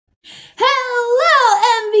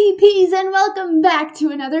Ladies, and welcome back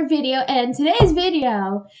to another video. And today's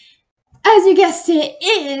video, as you guessed it,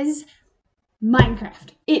 is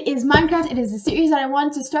Minecraft. It is Minecraft. It is a series that I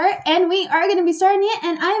wanted to start, and we are going to be starting it,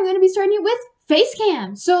 and I am going to be starting it with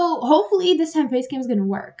Facecam. So hopefully this time Facecam is going to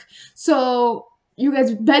work. So you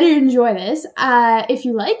guys better enjoy this. If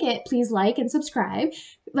you like it, please like and subscribe.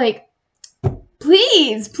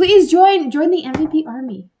 Please join the MVP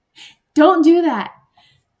army. Don't do that.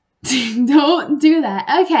 Don't do that.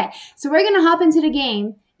 Okay, so we're gonna hop into the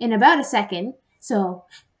game in about a second, so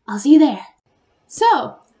I'll see you there.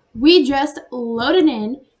 So we just loaded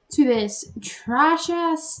in to this trash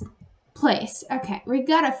ass place. Okay, we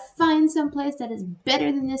gotta find some place that is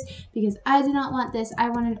better than this because I do not want this.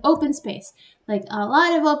 I want an open space, like a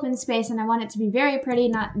lot of open space, and I want it to be very pretty,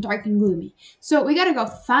 not dark and gloomy. So we gotta go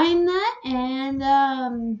find that, and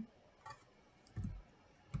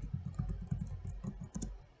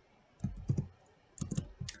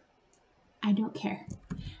I don't care.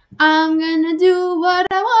 I'm gonna do what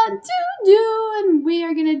I want to do, and we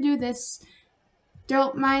are gonna do this.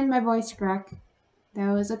 Don't mind my voice crack.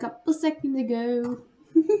 That was a couple seconds ago.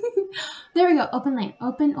 There we go. Open land.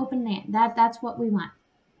 Open land. That's what we want.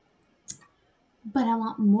 But I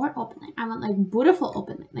want more open land. I want like beautiful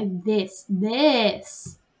open land. Like this.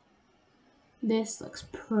 This looks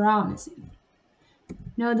promising.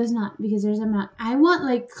 No, it does not, because there's a mountain. I want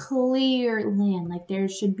like clear land. Like there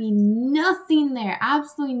should be nothing there.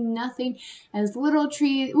 Absolutely nothing. As little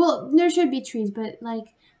trees. Well, there should be trees, but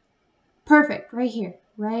like perfect. Right here.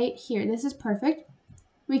 Right here. This is perfect.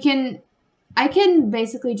 I can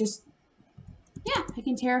basically just, yeah, I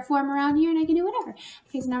can terraform around here and I can do whatever.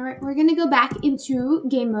 Okay, so now we're going to go back into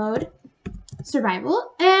game mode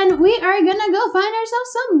survival, and we are going to go find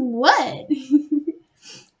ourselves some wood.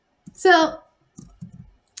 So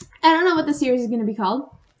I don't know what the series is going to be called.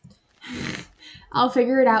 I'll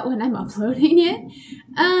figure it out when I'm uploading it.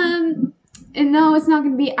 And no, it's not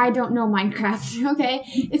going to be I don't know Minecraft, okay?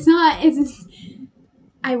 It's not, it's,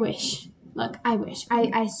 I wish. Look, I wish.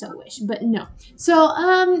 I so wish, but no. So,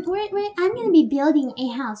 I'm going to be building a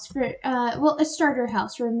house for, well, a starter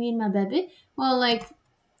house for me and my baby. Well, like,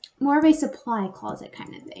 more of a supply closet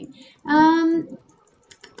kind of thing.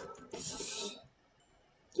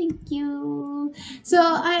 Thank you. So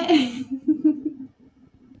I'm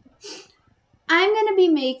gonna be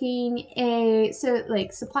making a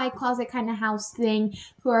supply closet kind of house thing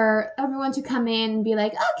for everyone to come in and be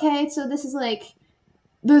like, okay, so this is like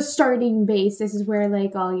the starting base. This is where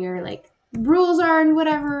like all your like rules are and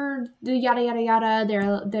whatever, yada yada yada.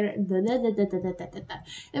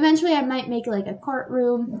 Eventually I might make like a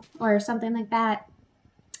courtroom or something like that.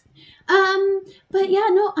 But yeah,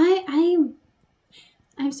 no,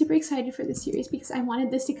 I'm super excited for this series because I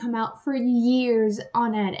wanted this to come out for years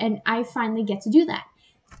on end, and I finally get to do that.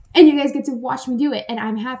 And you guys get to watch me do it, and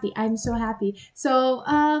I'm happy. I'm so happy. So,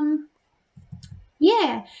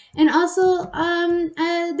 yeah. And also,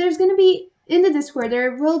 there's going to be, in the Discord,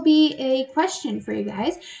 there will be a question for you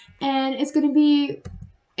guys, and it's going to be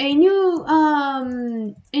a new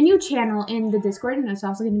channel in the Discord, and it's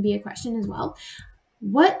also going to be a question as well.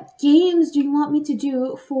 What games do you want me to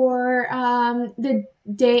do for the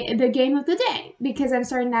game of the day? Because I'm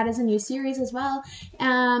starting that as a new series as well.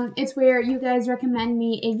 It's where you guys recommend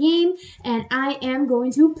me a game, and I am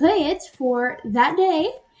going to play it for that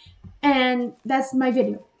day, and that's my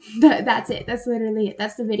video. That's it. That's literally it.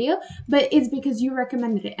 That's the video. But it's because you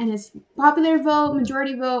recommended it, and it's popular vote,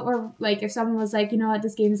 majority vote, or like if someone was like, you know what,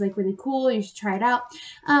 this game is like really cool, you should try it out.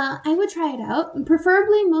 I would try it out.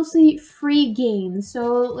 Preferably mostly free games.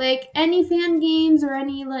 So like any fan games or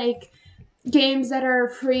any like games that are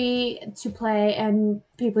free to play and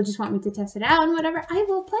people just want me to test it out and whatever, I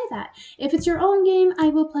will play that. If it's your own game, I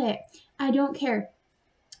will play it. I don't care.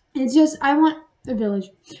 It's just I want a village.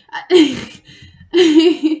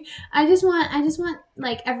 I just want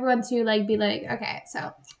like everyone to like be like, okay,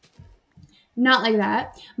 so not like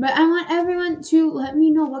that, but I want everyone to let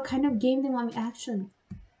me know what kind of game they want me. Actually,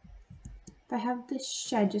 if I have this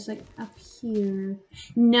shed just like up here,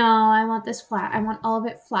 no, I want this flat. I want all of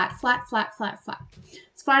it flat, as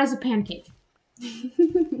flat as a pancake.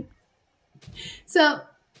 So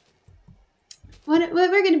what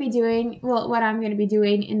we're going to be doing, well, what I'm going to be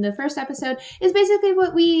doing in the first episode is basically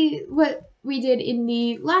what we did in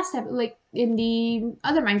the last episode, like in the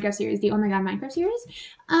other Minecraft series, the Oh My God Minecraft series.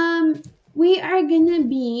 We are going to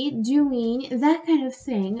be doing that kind of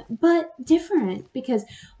thing, but different, because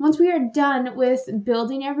once we are done with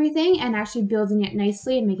building everything and actually building it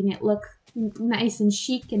nicely and making it look nice and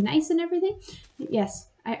chic and nice and everything, yes,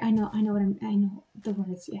 I know the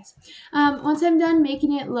words, yes. Once I'm done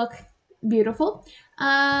making it look beautiful.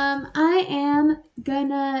 I am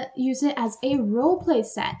gonna use it as a role play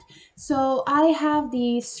set. So I have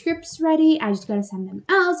the scripts ready. I just gotta send them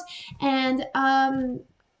out, and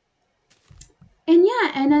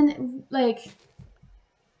yeah, and then like,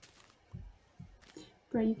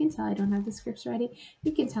 bro, you can tell I don't have the scripts ready.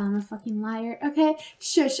 You can tell I'm a fucking liar. Okay,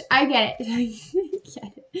 shush. I get it. I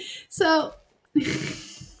get it. So.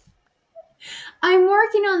 I'm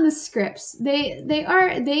working on the scripts. They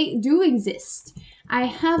do exist. I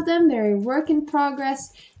have them. They're a work in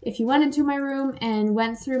progress. If you went into my room and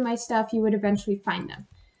went through my stuff, you would eventually find them.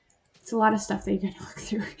 It's a lot of stuff that you're gonna look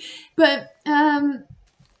through. But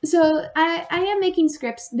so I am making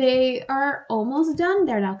scripts. They are almost done.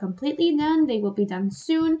 They're not completely done. They will be done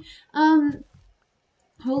soon.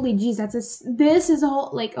 Holy jeez, this is a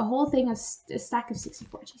whole thing of a stack of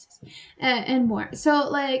 64, Jesus, and more. So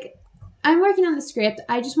like, I'm working on the script.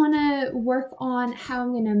 I just want to work on how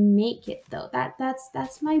I'm gonna make it though.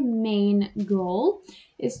 That's my main goal,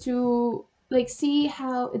 is to like see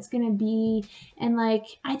how it's gonna be, and like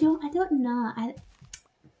I don't know.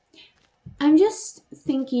 I'm just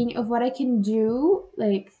thinking of what I can do,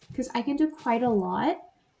 like, because I can do quite a lot,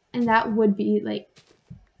 and that would be like,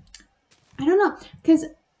 I don't know, because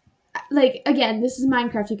like, again, this is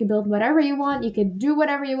Minecraft. You can build whatever you want. You could do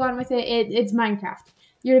whatever you want with it. It's Minecraft.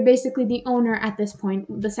 You're basically the owner at this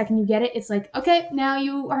point. The second you get it, it's like, okay, now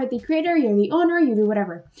you are the creator. You're the owner. You do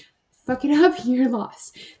whatever. Fuck it up, you're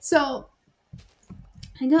lost. So,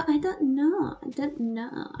 I don't know.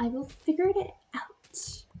 I will figure it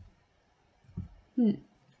out.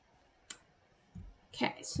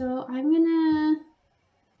 Okay, so I'm gonna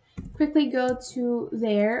quickly go to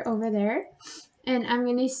over there. And I'm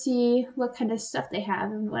going to see what kind of stuff they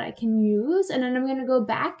have and what I can use. And then I'm going to go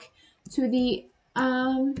back to the,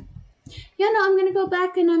 I'm going to go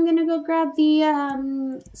back and I'm going to go grab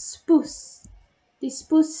the, spruce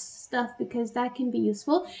stuff, because that can be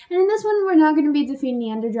useful. And in this one, we're not going to be defeating the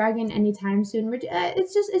Ender Dragon anytime soon.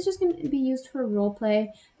 It's just going to be used for roleplay.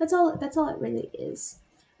 That's all it really is.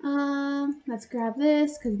 Let's grab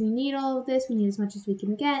this, because we need all of this. We need as much as we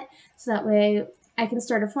can get, so that way I can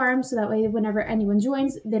start a farm, so that way whenever anyone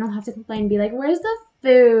joins, they don't have to complain and be like, where's the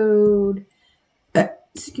food?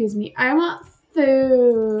 Excuse me. I want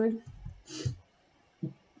food.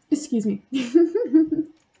 Excuse me.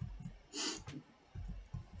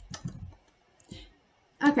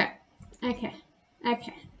 Okay.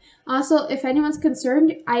 Also, if anyone's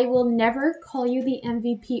concerned, I will never call you the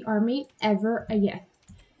MVP army ever again.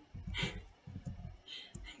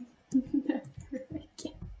 Never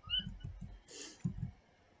again.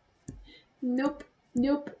 Nope.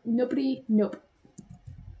 Nobody. Nope.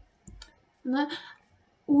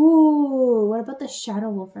 Ooh, what about the Shadow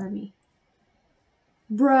Wolf army?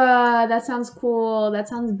 Bruh, that sounds cool. That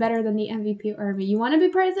sounds better than the MVP army. You want to be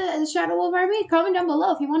part of the Shadow Wolf army? Comment down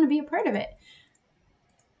below if you want to be a part of it.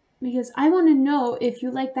 Because I want to know if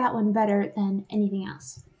you like that one better than anything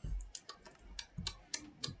else.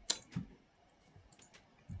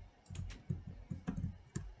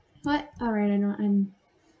 What? Alright, I know. I'm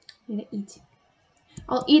gonna eat.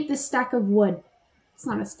 I'll eat this stack of wood. It's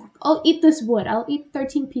not a stack. I'll eat this wood. I'll eat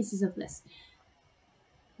 13 pieces of this.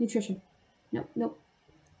 Nutrition. Nope.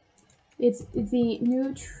 It's the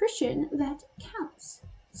nutrition that counts.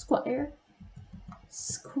 Squire.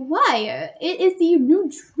 It is the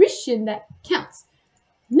nutrition that counts.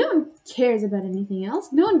 No one cares about anything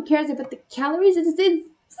else. No one cares about the calories. It's the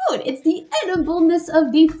food. It's the edibleness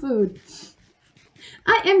of the food.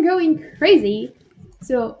 I am going crazy.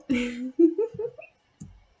 So I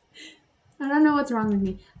don't know what's wrong with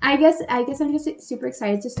me. I guess I'm just super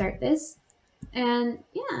excited to start this. And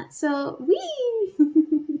yeah, so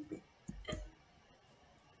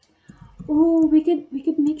oh, we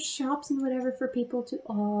could make shops and whatever for people to.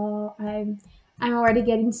 Oh, I'm already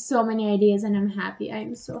getting so many ideas, and I'm happy.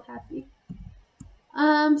 I'm so happy.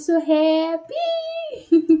 I'm so happy.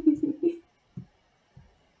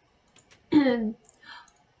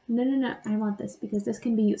 No. I want this because this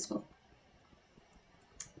can be useful.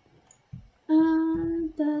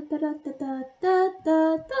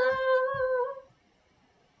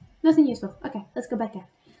 Nothing useful. Okay, let's go back down.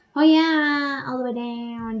 Oh yeah, all the way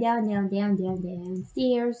down,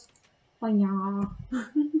 stairs. Oh yeah.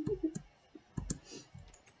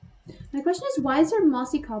 My question is, why is there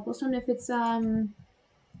mossy cobblestone if it's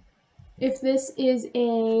if this is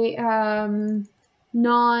a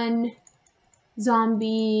non-zombie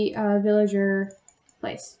villager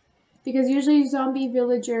place? Because usually zombie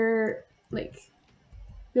villager, like,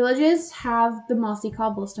 villages have the mossy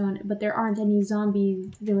cobblestone, but there aren't any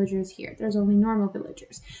zombie villagers here. There's only normal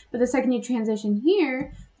villagers. But the second you transition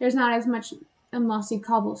here, there's not as much a mossy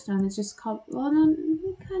cobblestone. It's just well, no,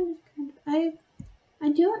 kind of. I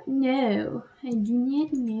don't know. I do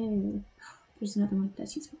not know. There's another one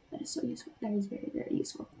that's useful. That is so useful. That is very, very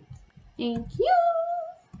useful. Thank you,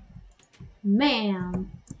 ma'am.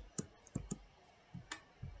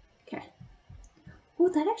 Okay. Oh,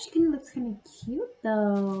 that actually kind of looks kind of cute,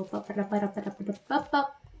 though.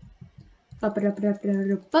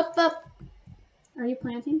 Are you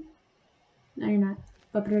planting? No, you're not.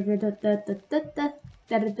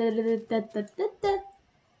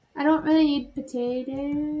 I don't really need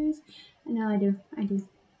potatoes. No, I do. I do.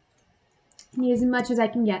 I need as much as I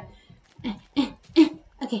can get.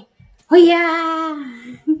 Okay. Hoya!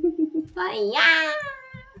 Hoya!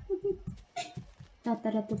 I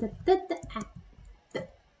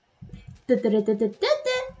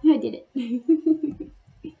did it.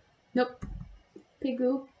 Nope.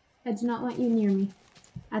 Pigu, I do not want you near me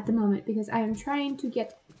at the moment because I am trying to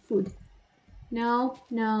get food. No,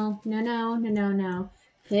 no, no, no, no, no, no.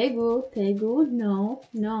 Pigu, Pigu, no,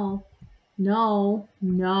 no, no,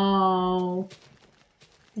 no.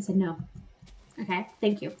 I said no. Okay,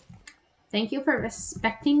 thank you. Thank you for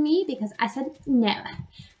respecting me because I said no.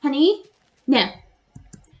 Honey, no.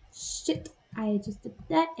 Shit, I just did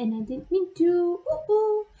that and I didn't mean to.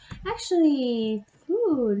 Ooh. Actually,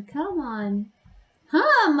 food, come on.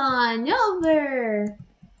 Come on over.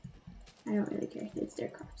 I don't really care. It's their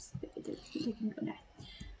crops. They can go die.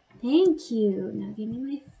 Thank you. Now give me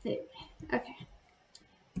my food. Okay.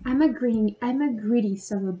 I'm a greedy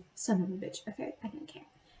son of a bitch. Okay, I don't care.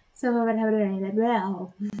 So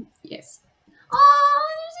well. Yes. Oh,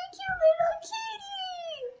 there's a cute little kitty.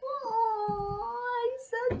 Oh, he's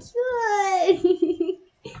so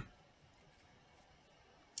cute.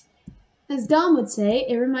 As Dom would say,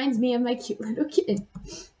 it reminds me of my cute little kitten.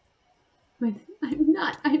 But I'm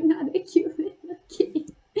not a cute little kitty.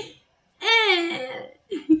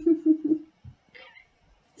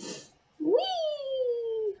 Whee!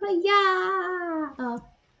 Yeah! Oh.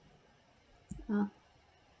 Oh.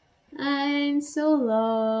 I'm so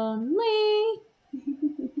lonely.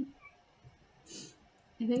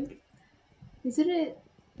 I think. Is it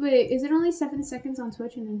only 7 seconds on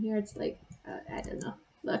Twitch and then here it's like, I don't know.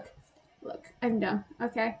 Look, I'm dumb.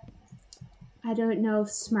 Okay. I don't know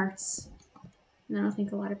smarts. And I don't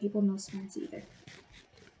think a lot of people know smarts either.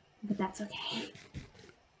 But that's okay.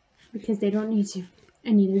 Because they don't need to.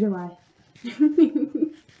 And neither do I.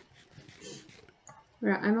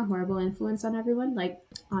 Bro, I'm a horrible influence on everyone. Like,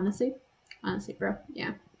 honestly. Honestly, bro.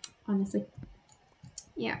 Yeah. Honestly.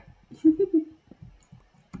 Yeah.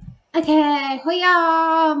 Okay.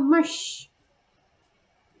 Hoya! Marsh!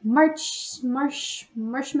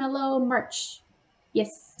 Marshmallow march.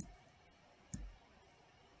 Yes.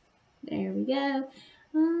 There we go.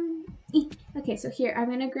 Okay, so here, I'm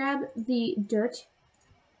going to grab the dirt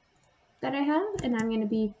that I have, and I'm going to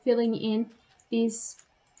be filling in these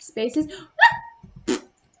spaces.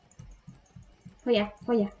 Hoya,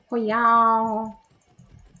 hoya, hoya.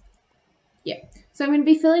 Yeah, so I'm going to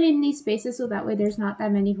be filling in these spaces so that way there's not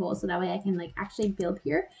that many holes, so that way I can like actually build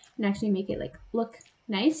here and actually make it like look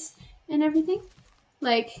nice and everything.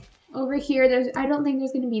 Like over here, I don't think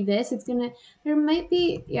there's going to be this. There might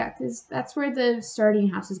be, yeah, because that's where the starting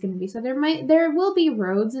house is going to be. So there will be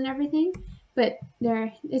roads and everything, but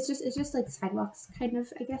it's just like sidewalks kind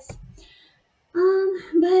of, I guess.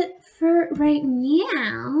 But for right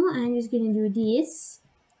now, I'm just going to do this.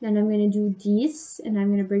 Then I'm going to do this, and I'm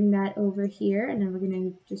going to bring that over here, and then we're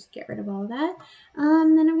going to just get rid of all of that.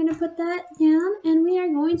 Then I'm going to put that down, and we are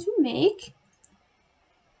going to make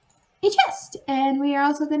a chest. And we are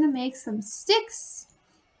also going to make some sticks.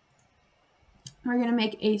 We're going to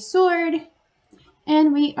make a sword,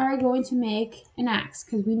 and we are going to make an axe,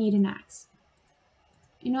 because we need an axe.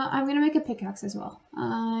 You know, I'm going to make a pickaxe as well.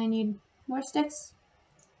 I need more sticks,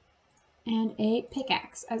 and a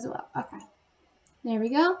pickaxe as well. Okay. There we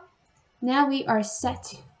go. Now we are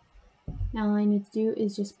set. Now all I need to do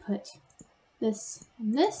is just put this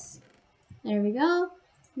and this. There we go.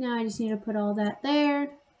 Now I just need to put all that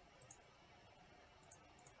there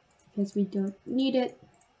because we don't need it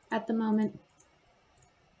at the moment.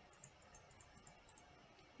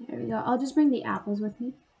 There we go. I'll just bring the apples with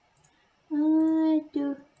me. There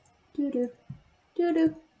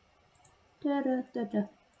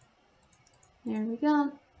we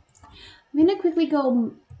go. I'm gonna quickly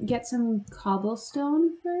go get some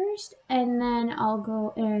cobblestone first, and then I'll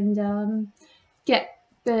go and get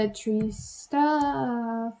the tree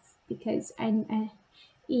stuff because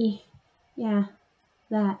yeah.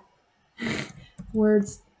 that.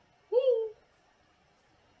 Words. Whee!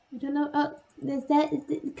 I don't know. Oh, is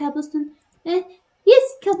the cobblestone?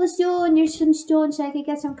 Yes, cobblestone. There's some stone, so I could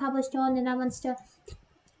get some cobblestone, and I want stuff.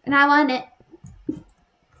 And I want it.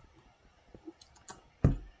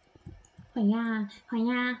 Oh yeah, oh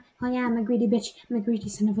yeah, oh yeah, I'm a greedy bitch. I'm a greedy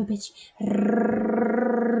son of a bitch.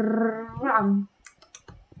 I'm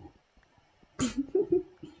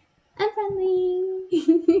friendly.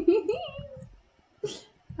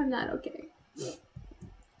 I'm not okay.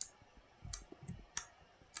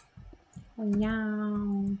 Oh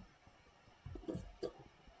yeah.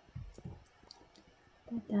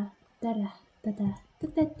 Da da da da da da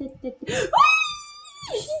da da da.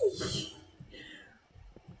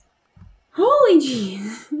 Holy jeez.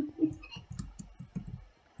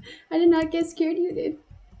 I did not get scared, you did.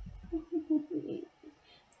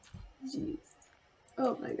 Jeez.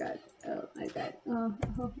 Oh my god. Oh my god. Oh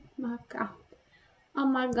my god. Oh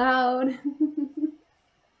my god.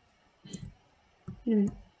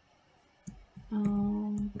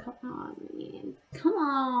 Oh, come on, man. Come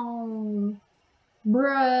on.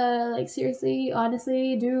 Bruh. Like, seriously?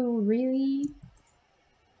 Honestly? Really?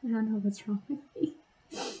 I don't know what's wrong with me.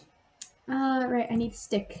 Right. I need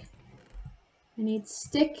stick. I need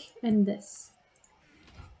stick and this.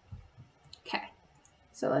 Okay.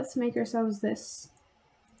 So let's make ourselves this.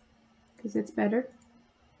 Because it's better.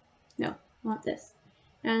 No, I want this.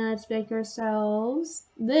 And let's make ourselves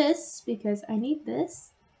this because I need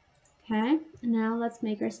this. Okay, and now let's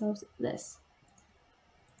make ourselves this.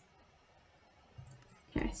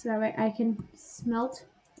 Okay, so that way I can smelt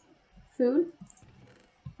food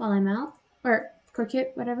while I'm out. Or cook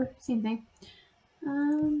it, whatever, same thing.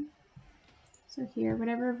 So here,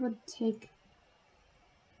 whatever would take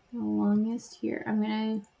the longest here. I'm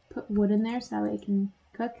gonna put wood in there so that way I can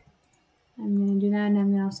cook. I'm gonna do that, and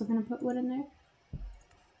I'm also gonna put wood in there.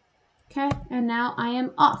 Okay, and now I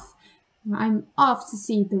am off. I'm off to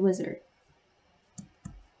see the Wizard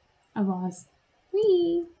of Oz.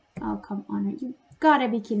 Whee! Oh, come on, you gotta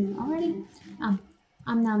be kidding me already.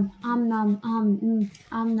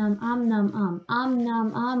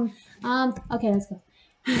 Okay, let's go.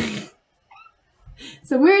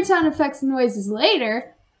 So weird sound effects and noises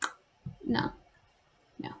later. No,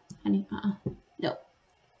 honey, no.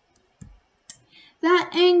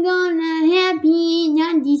 That ain't gonna happen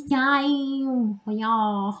on this time. Oh,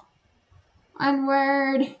 yeah.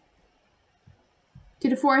 Onward to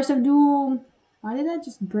the Forest of Doom. Why did that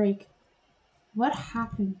just break? What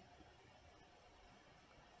happened?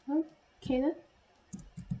 Okay then.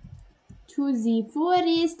 To the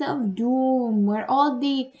Forest of Doom, where all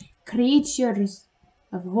the creatures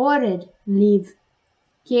of horror live.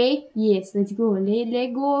 Okay? Yes, let's go.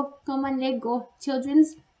 Let go. Come on, let go.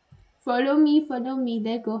 Children's, follow me,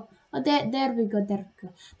 let go. Oh, there we go, there we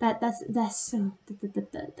go. That's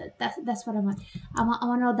what I want. I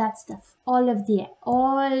want all that stuff. All of that.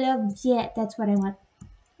 That's what I want.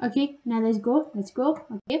 Okay, now let's go.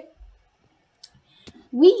 Okay.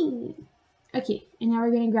 Wee. Okay, and now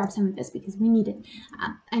we're gonna grab some of this because we need it.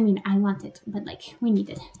 I mean, I want it, but like, we need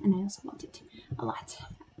it, and I also want it a lot.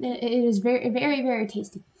 It is very, very, very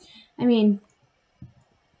tasty. I mean,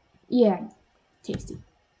 yeah, tasty.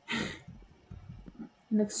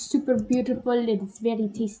 It looks super beautiful. It is very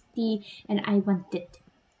tasty, and I want it.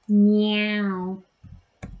 Meow.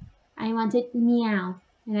 I want it meow,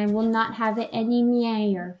 and I will not have it any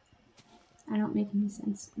meower. I don't make any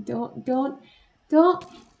sense. Don't question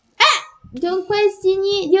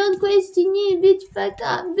it, bitch, fuck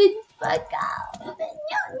up. No.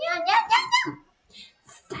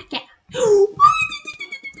 Fuck it.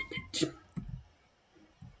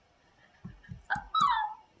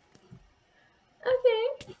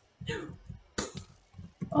 Okay.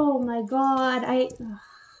 Oh my god,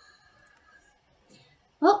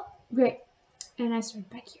 oh, great. And I started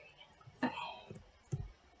back here again. Okay.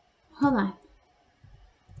 Hold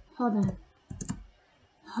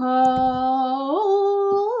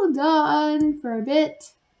on for a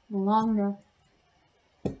bit longer.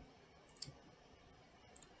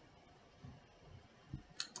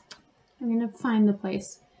 I'm gonna find the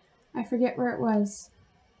place. I forget where it was.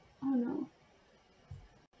 Oh no.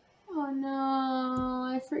 Oh no,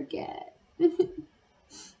 I forget.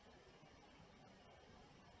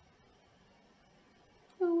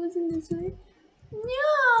 Oh, wasn't this way?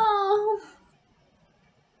 No!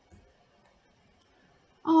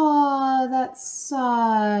 Oh, that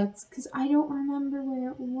sucks. Because I don't remember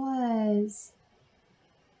where it was.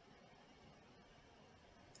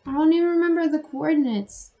 I don't even remember the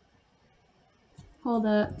coordinates. Hold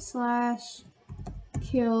up.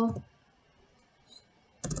 /kill.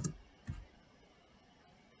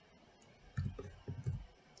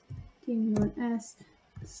 game mode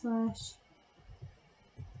s/kill.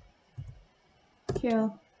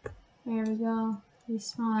 There we go.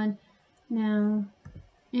 Respawn. Now.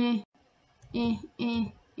 Okay,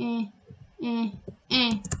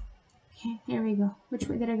 here we go. Which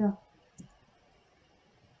way did I go?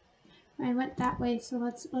 I went that way, so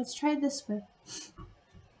let's try this way.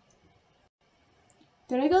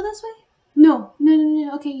 Did I go this way? No.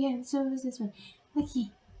 Okay, yeah, so it was this way.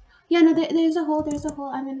 Okay. Yeah, no, there's a hole.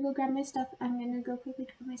 I'm gonna go grab my stuff. I'm gonna go quickly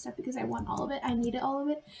grab my stuff because I want all of it. I need all of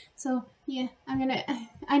it. So yeah, I'm gonna.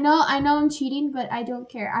 I know I'm cheating, but I don't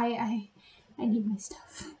care. I need my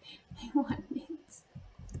stuff. I want it.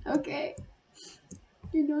 Okay.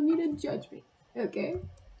 You don't need to judge me. Okay.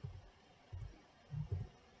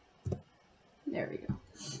 There we go.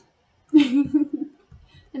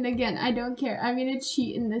 And again, I don't care. I'm gonna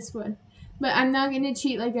cheat in this one. But I'm not gonna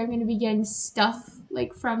cheat like I'm gonna be getting stuff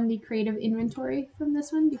like from the creative inventory from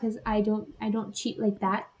this one because I don't cheat like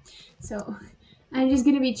that. So I'm just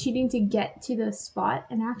gonna be cheating to get to the spot,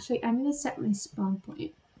 and actually I'm gonna set my spawn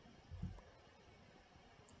point.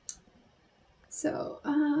 So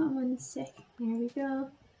 1 sec. There we go.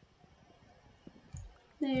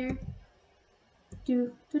 There.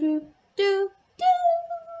 Do do do do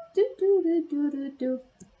do do do do do do.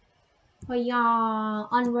 Oh yeah,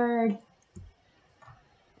 onward.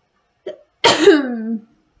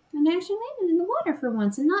 And I actually landed in the water for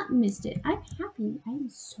once and not missed it. I'm happy. I am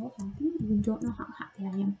so happy. You don't know how happy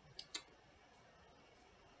I am.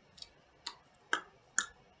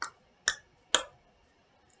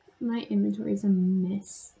 My inventory is a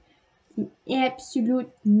mess. It's an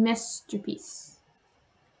absolute masterpiece.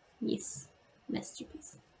 Yes,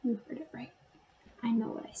 masterpiece. You heard it right. I know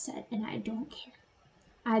what I said, and I don't care.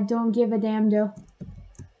 I don't give a damn, though.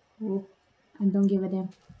 Oh, I don't give a damn.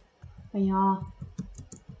 But yeah.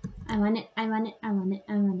 I want it. I want it. I want it.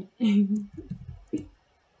 I want it.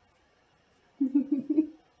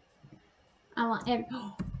 I want every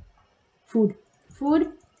food.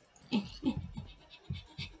 Food.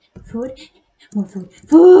 Food. More food.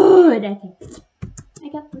 Food. Okay. I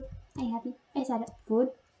got food. I happy. I said it.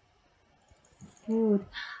 Food. Food.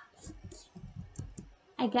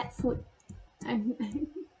 I got food.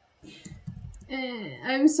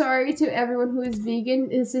 I'm sorry to everyone who is vegan.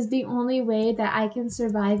 This is the only way that I can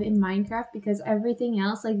survive in Minecraft because everything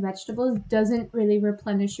else, like vegetables, doesn't really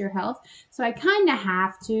replenish your health. So I kind of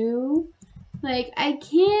have to. Like, I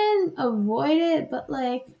can avoid it, but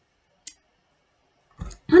like,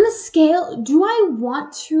 on a scale, do I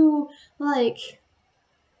want to, like,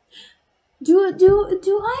 do I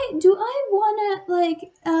want to,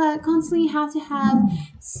 like, constantly have to have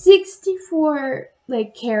 64,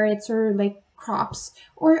 like, carrots or, like, crops,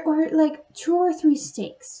 or like 2 or 3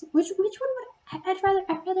 steaks? Which one would I'd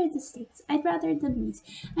rather the steaks. I'd rather the meat.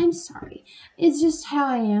 I'm sorry. It's just how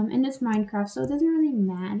I am, and it's Minecraft, so it doesn't really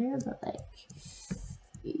matter, but, like,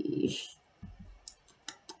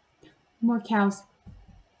 more cows.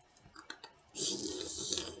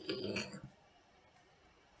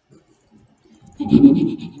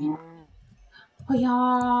 Oh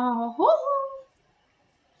yeah.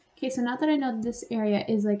 Okay, so now that I know this area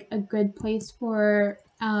is like a good place for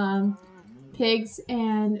pigs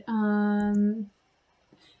and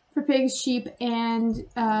sheep, and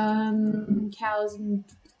cows and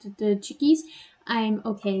the chickies, I'm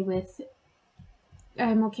okay with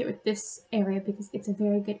this area because it's a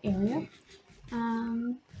very good area.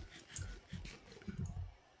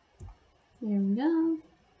 There we go.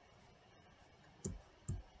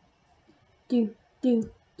 Do.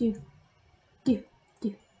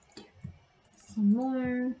 Some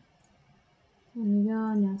more. There we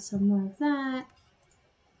go. Now some more of that.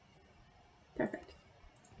 Perfect.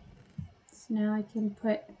 So now I can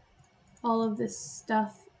put all of this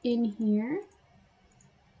stuff in here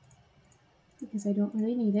because I don't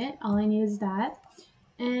really need it. All I need is that.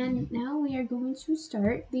 And now we are going to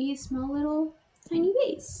start the small little tiny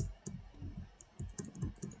base.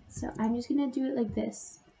 So I'm just gonna do it like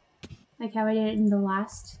this, like how I did it in the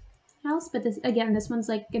last house. But this one's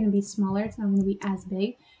like gonna be smaller. It's not gonna be as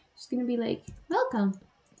big. It's gonna be like, welcome.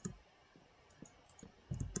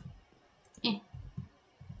 Oh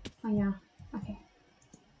yeah. Okay.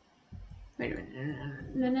 Wait a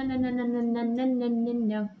minute. No.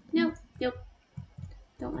 Nope.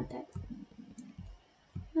 Don't want that.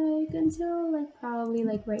 Like until like probably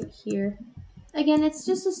like right here. Again, it's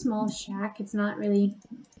just a small shack. It's not really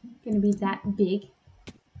gonna be that big.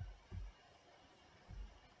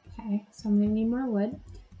 Okay, so I'm gonna need more wood,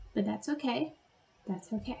 but that's okay.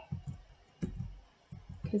 That's okay.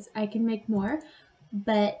 Because I can make more.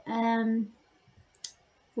 But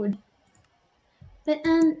wood. But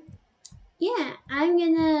yeah, I'm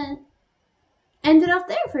gonna end it off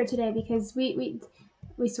there for today because we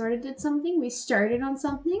sort of did something. We started on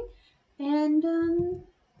something, and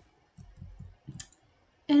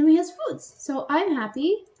we have foods. So I'm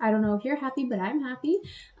happy. I don't know if you're happy, but I'm happy.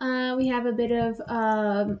 We have a bit of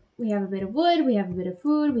wood. We have a bit of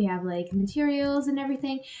food. We have like materials and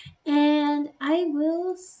everything. And I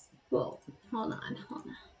will. Well, hold on, hold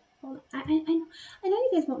on. Hold on. I know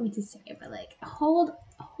you guys want me to say it, but like, hold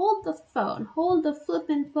the phone, hold the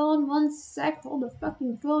flippin' phone. 1 sec, hold the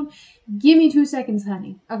fucking phone. Give me 2 seconds,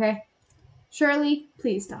 honey. Okay. Shirley,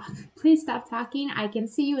 please stop. Please stop talking. I can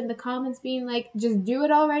see you in the comments being like, just do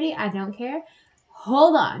it already. I don't care.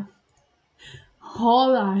 Hold on.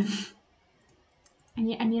 Hold on. I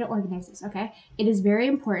need to organize this, okay? It is very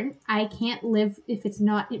important. I can't live if it's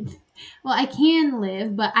not. Well, I can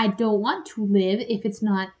live, but I don't want to live if it's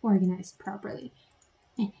not organized properly.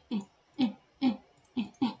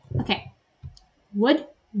 Okay. Wood,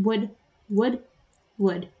 wood, wood,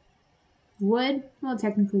 wood. Wood. Well,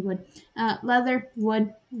 technically wood. Leather,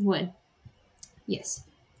 wood, wood. Yes.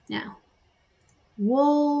 Now,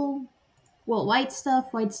 wool. Well, white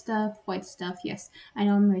stuff, white stuff, white stuff. Yes, I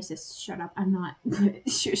know I'm racist. Shut up. I'm not.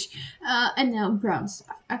 Shush. And now brown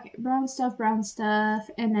stuff. Okay, brown stuff,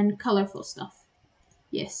 and then colorful stuff.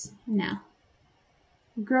 Yes. Now,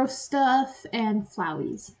 gross stuff and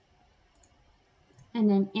flowies, and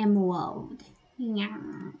then emerald. Yeah.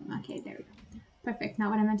 Okay, there we go. Perfect. Not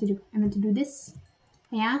what I meant to do. I meant to do this.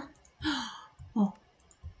 Yeah. Oh.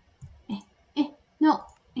 No.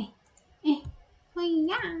 Oh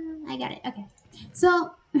yeah. I got it. Okay.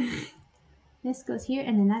 So. This goes here,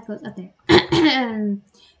 and then that goes up there.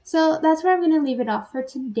 So that's where I'm going to leave it off for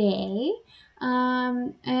today.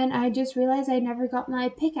 And I just realized I never got my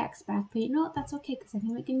pickaxe back, but you know what? That's okay, because I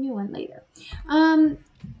can make a new one later. If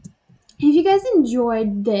you guys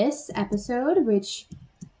enjoyed this episode, which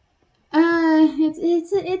it's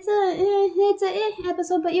a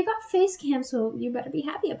episode, but you got face cam, so you better be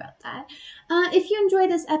happy about that. If you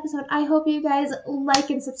enjoyed this episode, I hope you guys like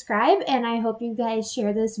and subscribe, and I hope you guys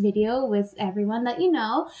share this video with everyone that you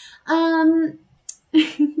know.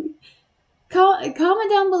 Comment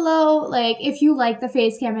down below, like, if you like the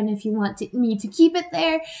face cam and if you want me to keep it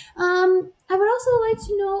there. I would also like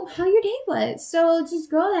to know how your day was. So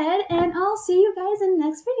just go ahead, and I'll see you guys in the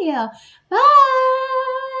next video.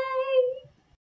 Bye!